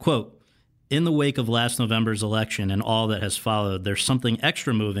 Quote, "In the wake of last November's election and all that has followed, there's something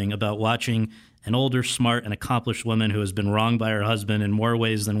extra moving about watching an older, smart, and accomplished woman who has been wronged by her husband in more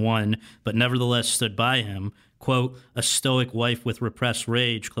ways than one, but nevertheless stood by him, quote, a stoic wife with repressed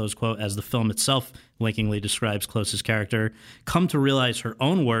rage, close quote, as the film itself winkingly describes Close's character, come to realize her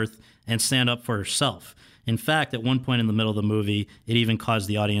own worth and stand up for herself. In fact, at one point in the middle of the movie, it even caused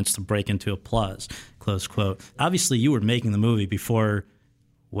the audience to break into applause, close quote." Obviously, you were making the movie before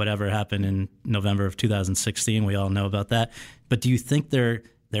whatever happened in November of 2016. We all know about that. But do you think there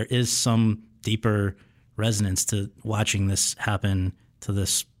is some deeper resonance to watching this happen to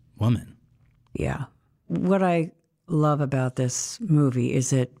this woman? Yeah. What I love about this movie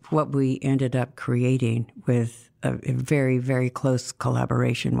is that what we ended up creating with a very, very close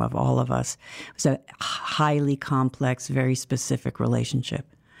collaboration of all of us was a highly complex, very specific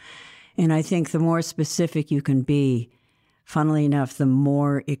relationship. And I think the more specific you can be, funnily enough, the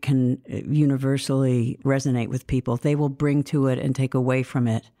more it can universally resonate with people. They will bring to it and take away from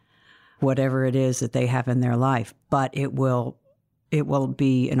it whatever it is that they have in their life, but it will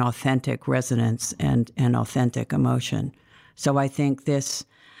be an authentic resonance and an authentic emotion. So I think this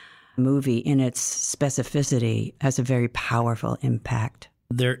movie, in its specificity, has a very powerful impact.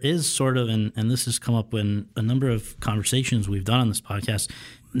 There is sort of, and this has come up in a number of conversations we've done on this podcast,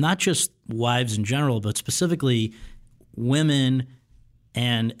 not just wives in general, but specifically women,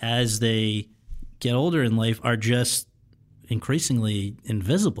 and as they get older in life, are just increasingly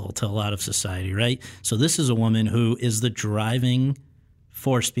invisible to a lot of society, right? So this is a woman who is the driving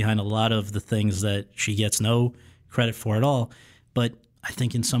force behind a lot of the things that she gets no credit for at all. But I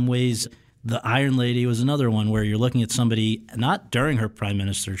think in some ways, the Iron Lady was another one where you're looking at somebody not during her prime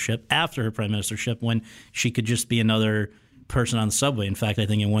ministership, after her prime ministership, when she could just be another person on the subway. In fact, I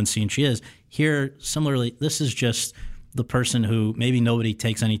think in one scene she is. Here, similarly, this is just the person who maybe nobody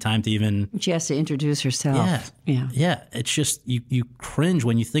takes any time to even... She has to introduce herself. Yeah. It's just, you cringe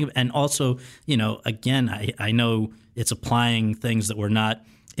when you think of it. And also, again, I know it's applying things that were not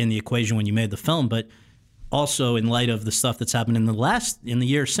in the equation when you made the film, but also in light of the stuff that's happened in the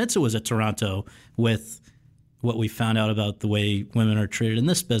year since it was at Toronto, with what we found out about the way women are treated in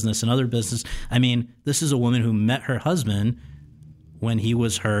this business and other business. I mean, this is a woman who met her husband when he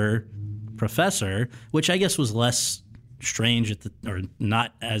was her professor, which I guess was less strange or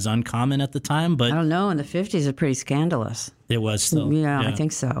not as uncommon at the time, but I don't know. In the 50s, it's pretty scandalous. It was still. Yeah, I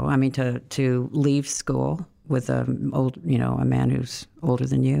think so. I mean, to leave school with a man who's older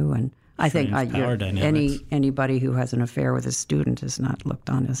than you, and I think anybody who has an affair with a student is not looked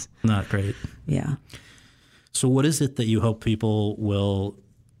on as not great. Yeah. So, what is it that you hope people will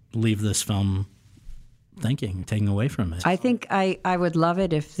leave this film thinking, taking away from it? I think I would love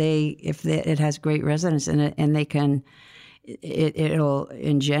it if it has great resonance in it, and they can. It'll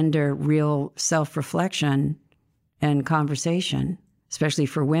engender real self-reflection and conversation, especially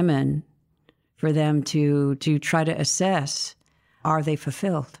for women, for them to try to assess, are they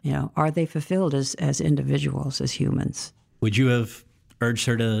fulfilled? Are they fulfilled as individuals, as humans? Would you have urged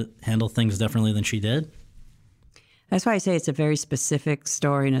her to handle things differently than she did? That's why I say it's a very specific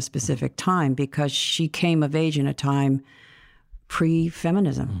story in a specific time, because she came of age in a time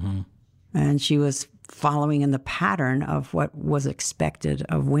pre-feminism. And she was following in the pattern of what was expected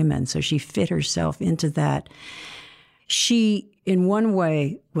of women. So she fit herself into that. She, in one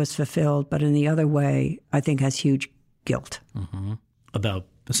way, was fulfilled, but in the other way, I think has huge guilt. About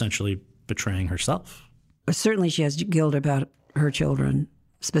essentially betraying herself. But certainly she has guilt about her children,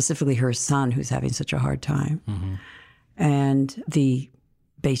 specifically her son, who's having such a hard time, and the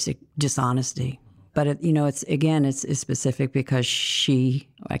basic dishonesty. But, it's specific because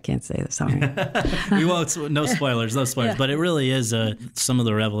I can't say this, sorry. We won't, no spoilers. Yeah. But it really is some of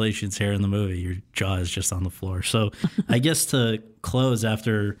the revelations here in the movie. Your jaw is just on the floor. So I guess to close,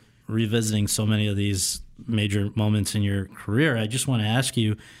 after revisiting so many of these major moments in your career, I just want to ask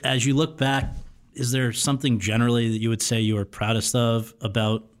you, as you look back, is there something generally that you would say you were proudest of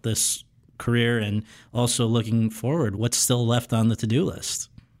about this career? And also looking forward, what's still left on the to-do list?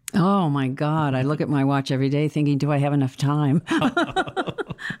 Oh, my God. I look at my watch every day thinking, do I have enough time?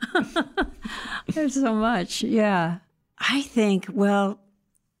 There's so much. Yeah. I think,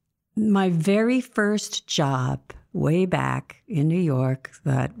 my very first job way back in New York,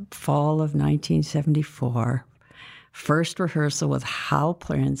 that fall of 1974, first rehearsal with Hal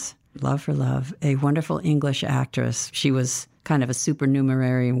Prince, Love for Love, a wonderful English actress. She was kind of a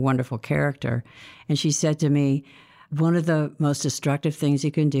supernumerary and wonderful character. And she said to me, one of the most destructive things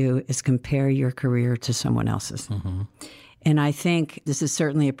you can do is compare your career to someone else's. And I think this is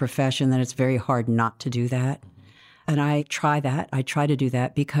certainly a profession that it's very hard not to do that. And I try that. I try to do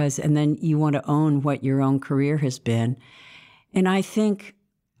that and then you want to own what your own career has been. And I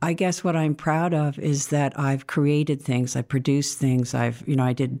guess what I'm proud of is that I've created things. I produced things. I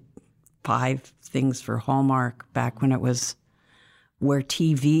did 5 things for Hallmark back when it was where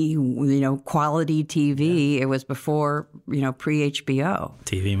TV, quality TV, it was before, pre-HBO.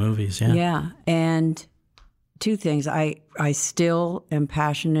 TV movies, yeah. Yeah. And 2 things. I still am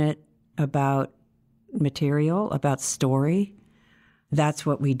passionate about material, about story. That's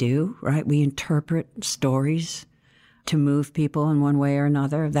what we do, right? We interpret stories to move people in one way or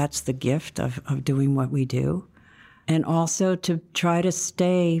another. That's the gift of doing what we do. And also to try to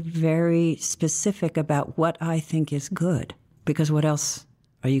stay very specific about what I think is good. Because how else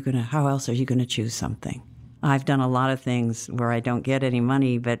are you going to choose something? I've done a lot of things where I don't get any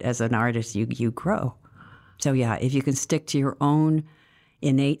money, but as an artist, you grow. So yeah, if you can stick to your own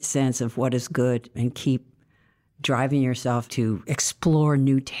innate sense of what is good and keep driving yourself to explore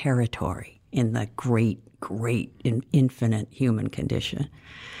new territory in the great and infinite human condition.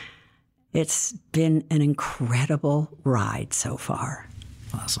 It's been an incredible ride so far.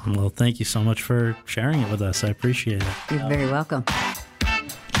 Awesome. Well, thank you so much for sharing it with us. I appreciate it. You're very welcome.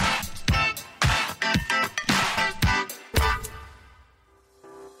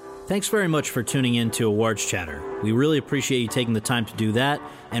 Thanks very much for tuning in to Awards Chatter. We really appreciate you taking the time to do that,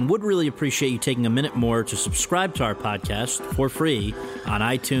 and would really appreciate you taking a minute more to subscribe to our podcast for free on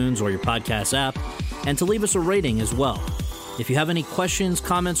iTunes or your podcast app, and to leave us a rating as well. If you have any questions,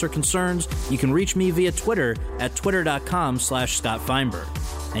 comments, or concerns, you can reach me via Twitter at twitter.com/Scott Feinberg.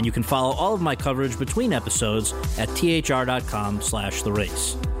 And you can follow all of my coverage between episodes at thr.com/The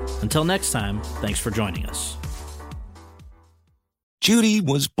Race. Until next time, thanks for joining us. Judy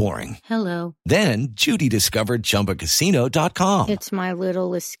was boring. Hello. Then Judy discovered ChumbaCasino.com. It's my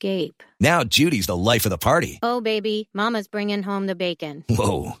little escape. Now Judy's the life of the party. Oh, baby, mama's bringing home the bacon.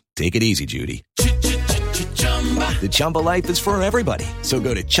 Whoa, take it easy, Judy. The Chumba life is for everybody. So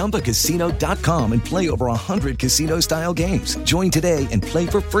go to ChumbaCasino.com and play over 100 casino-style games. Join today and play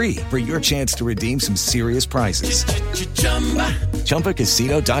for free for your chance to redeem some serious prizes.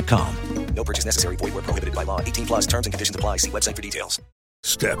 ChumbaCasino.com. No purchase necessary. Void where prohibited by law. 18+ terms and conditions apply. See website for details.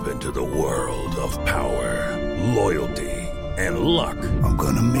 Step into the world of power, loyalty, and luck. I'm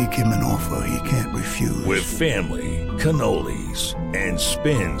going to make him an offer he can't refuse. With family, cannolis, and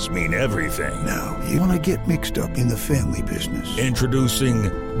spins mean everything. Now, you want to get mixed up in the family business. Introducing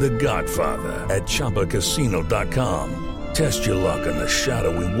The Godfather at ChumbaCasino.com. Test your luck in the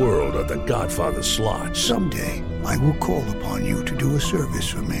shadowy world of The Godfather slot. Someday, I will call upon you to do a service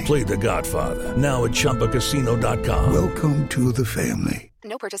for me. Play The Godfather now at ChumbaCasino.com. Welcome to the family.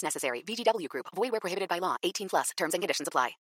 No purchase necessary. VGW Group. Void where prohibited by law. 18+. Terms and conditions apply.